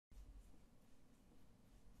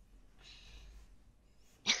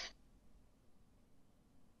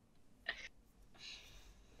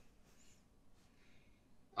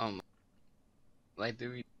Um, why do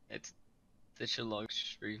we? It's such a long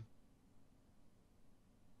stream.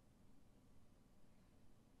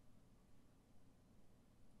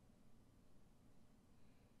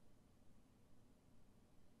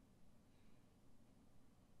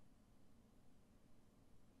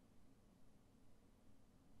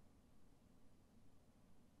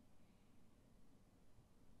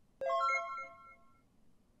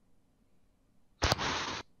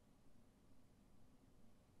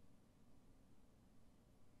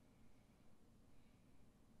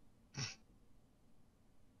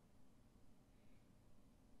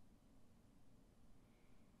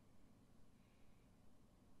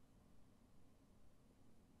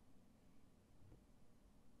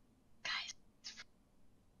 Guys,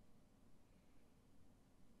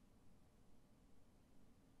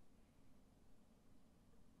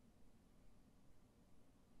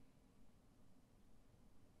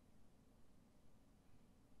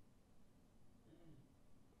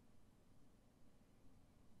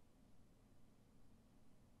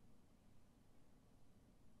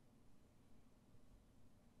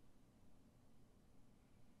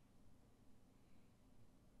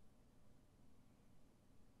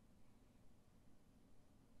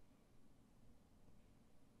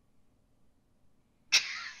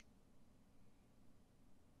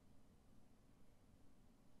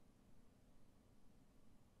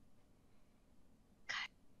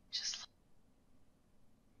 just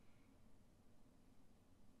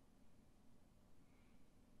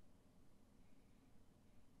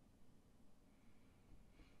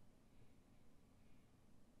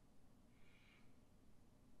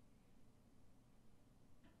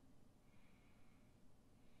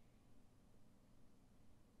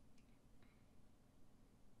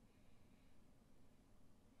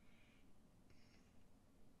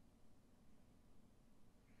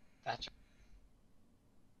Patrick,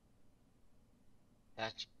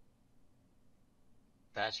 Patrick,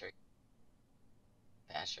 Patrick,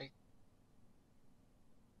 Patrick,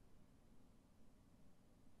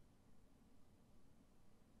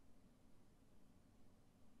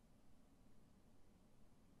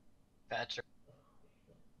 Patrick,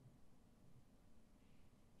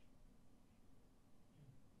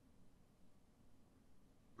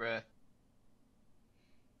 bruh.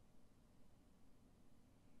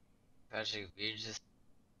 Patrick, you just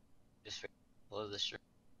follow the stream.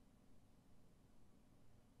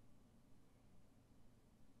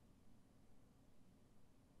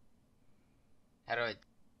 How do I do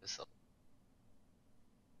this?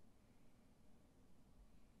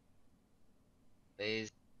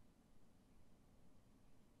 FaZe.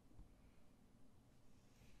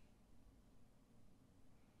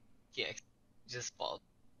 Yeah, just fell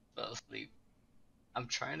asleep. I'm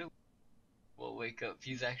trying to wake up.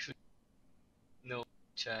 He's actually no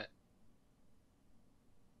chat.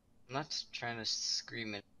 I'm not just trying to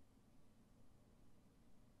scream it.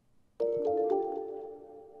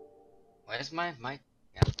 Why is my mic?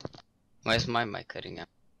 Why is my mic cutting out?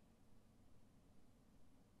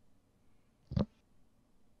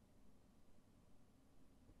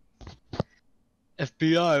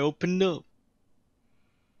 FBI, open up.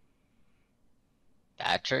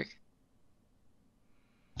 Patrick?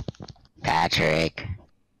 Patrick?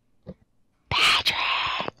 Patrick!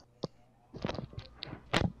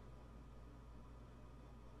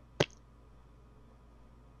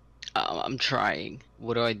 I'm trying.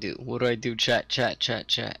 What do I do? What do I do?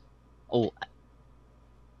 Chat. Oh.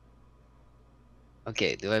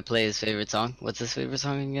 Okay, do I play his favorite song? What's his favorite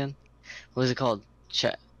song again? What is it called?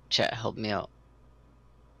 Chat, help me out.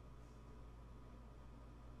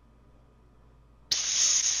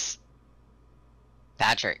 Psst.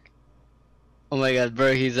 Patrick. Oh my god,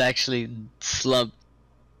 bro, he's actually slumped.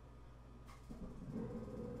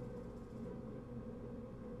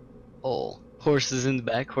 Oh, horses in the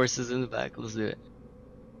back, let's do it.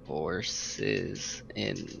 Horses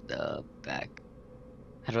in the back.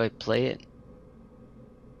 How do I play it?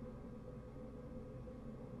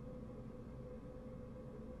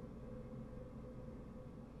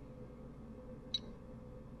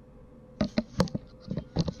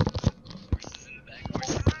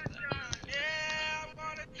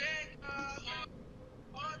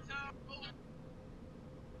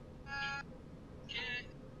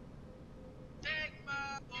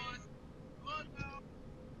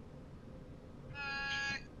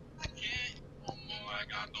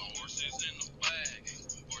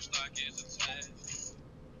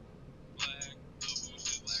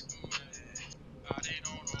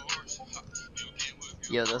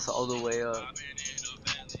 Yo, that's all the way up.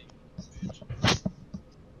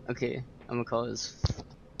 Okay, I'm gonna call this.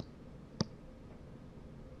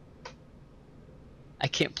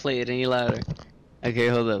 can't play it any louder. Okay,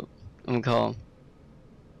 hold up. I'm gonna call him.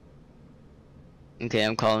 Okay,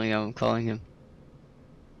 I'm calling him.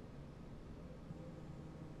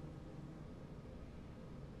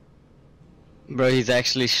 Bro, he's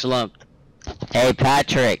actually slumped. Hey,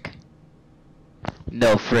 Patrick.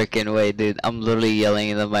 No freaking way, dude. I'm literally yelling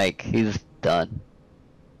in the mic. He's done.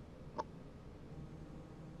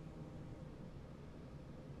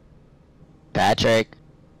 Patrick.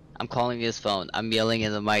 I'm calling his phone. I'm yelling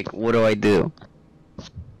in the mic. What do I do?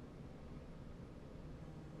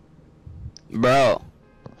 Bro.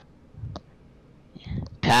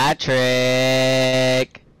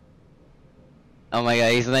 Patrick. Oh my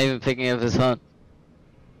god, he's not even picking up his phone.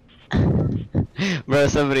 Bro,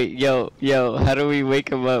 somebody, yo, how do we wake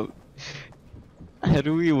him up? How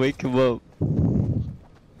do we wake him up?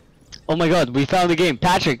 Oh my god, we found the game.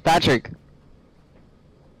 Patrick,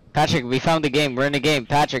 we found the game. We're in the game.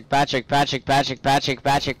 Patrick. Patrick,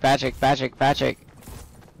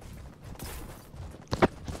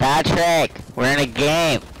 we're in a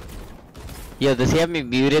game. Yo, does he have me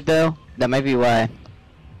muted though? That might be why.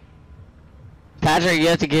 Patrick, you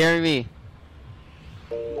have to carry me.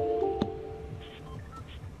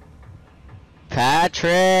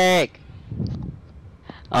 Patrick!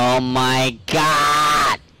 Oh my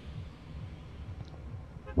god!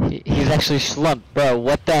 He's actually slumped, bro.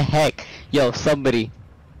 What the heck? Yo, somebody.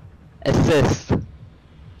 Assist.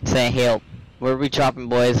 Say help. Where are we dropping,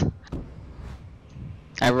 boys?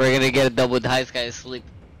 Alright, we're gonna get a double with High Sky asleep.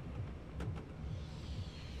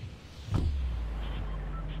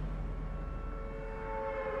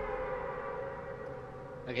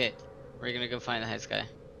 Okay, we're gonna go find the High Sky.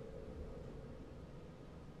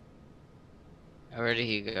 Where did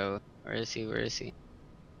he go? Where is he?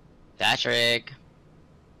 Patrick!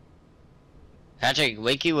 Patrick,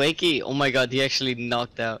 wakey! Oh my god, he actually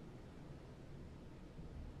knocked out.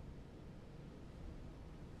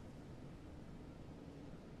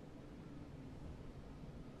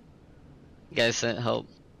 You guys sent help.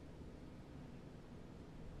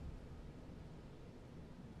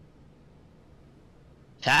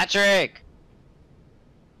 Patrick!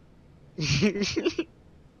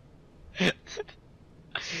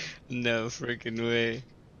 No freaking way.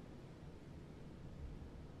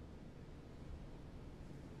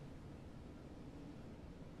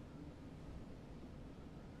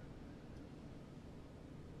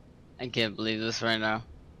 I can't believe this right now.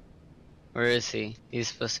 Where is he? He's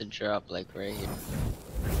supposed to drop like right here.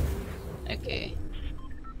 Okay.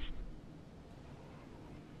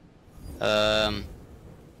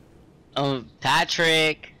 Oh,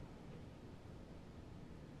 Patrick!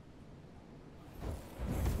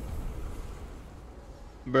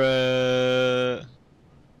 Bruh.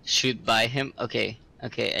 Shoot by him? Okay, I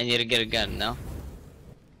need to get a gun, no?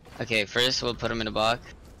 Okay, first we'll put him in a box.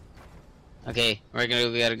 Okay, we're gonna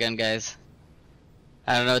go get a gun, guys.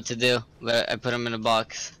 I don't know what to do, but I put him in a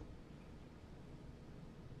box.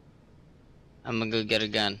 I'm gonna go get a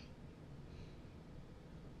gun.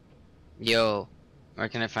 Yo, where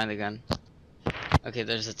can I find the gun? Okay,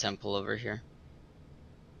 there's a temple over here.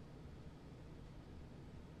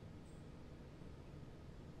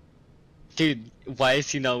 Dude, why is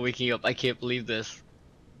he not waking up? I can't believe this.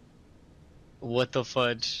 What the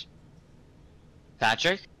fudge?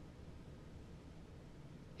 Patrick?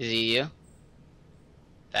 Is he you?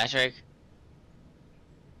 Patrick?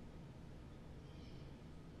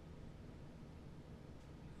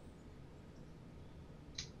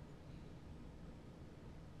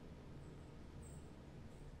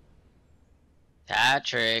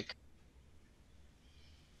 Patrick?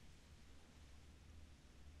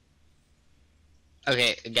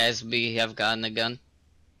 Okay, guys, we have gotten a gun.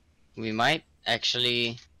 We might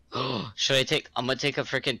actually... Should I take... I'm gonna take a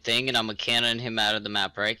freaking thing and I'm gonna cannon him out of the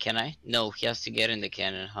map, right? Can I? No, he has to get in the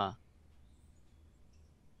cannon, huh?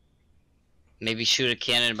 Maybe shoot a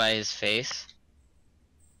cannon by his face?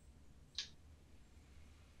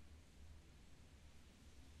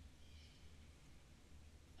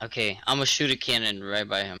 Okay, I'm gonna shoot a cannon right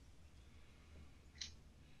by him.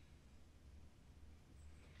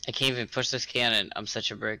 I can't even push this cannon. I'm such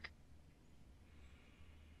a brick.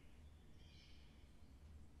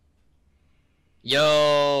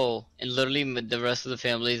 Yo! And literally the rest of the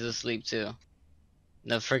family is asleep too.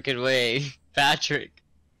 No freaking way. Patrick!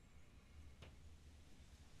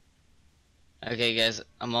 Okay guys,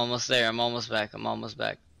 I'm almost there. I'm almost back.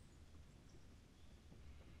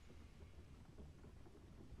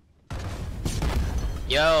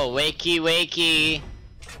 Yo, wakey!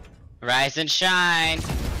 Rise and shine!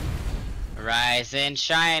 Rise and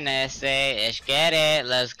shine, I say. Ish, get it.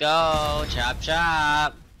 Let's go.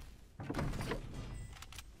 Chop.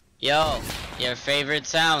 Yo, your favorite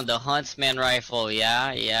sound, the Huntsman rifle.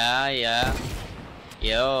 Yeah.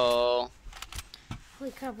 Yo.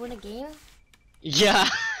 Holy crap, win a game? Yeah.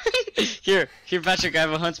 Here, Patrick, I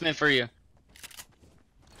have a Huntsman for you.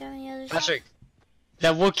 Do you have any other Patrick,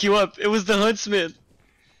 that woke you up. It was the Huntsman.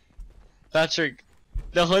 Patrick,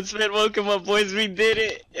 the Huntsman woke him up, boys. We did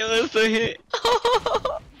it. It was the hit.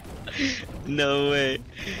 No way.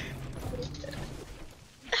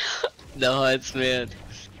 The Huntsman.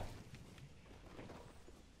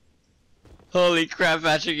 Holy crap,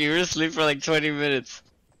 Patrick, you were asleep for like 20 minutes.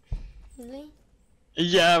 Really?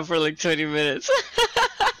 Yeah, for like 20 minutes.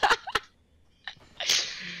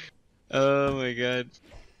 Oh my god.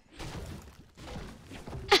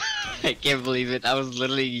 I can't believe it. I was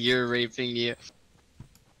literally ear raping you.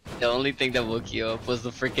 The only thing that woke you up was the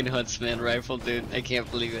freaking Huntsman rifle, dude. I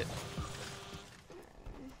can't believe it.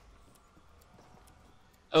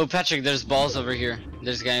 Oh, Patrick, there's balls over here.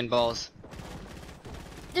 There's a guy in balls.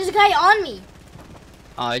 There's a guy on me.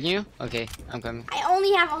 On you? Okay, I'm coming. I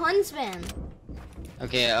only have a Huntsman.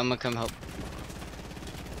 Okay, I'm gonna come help.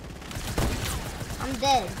 I'm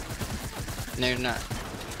dead. No, you're not.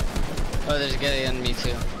 Oh, there's a guy on me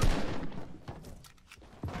too.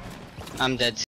 I'm dead.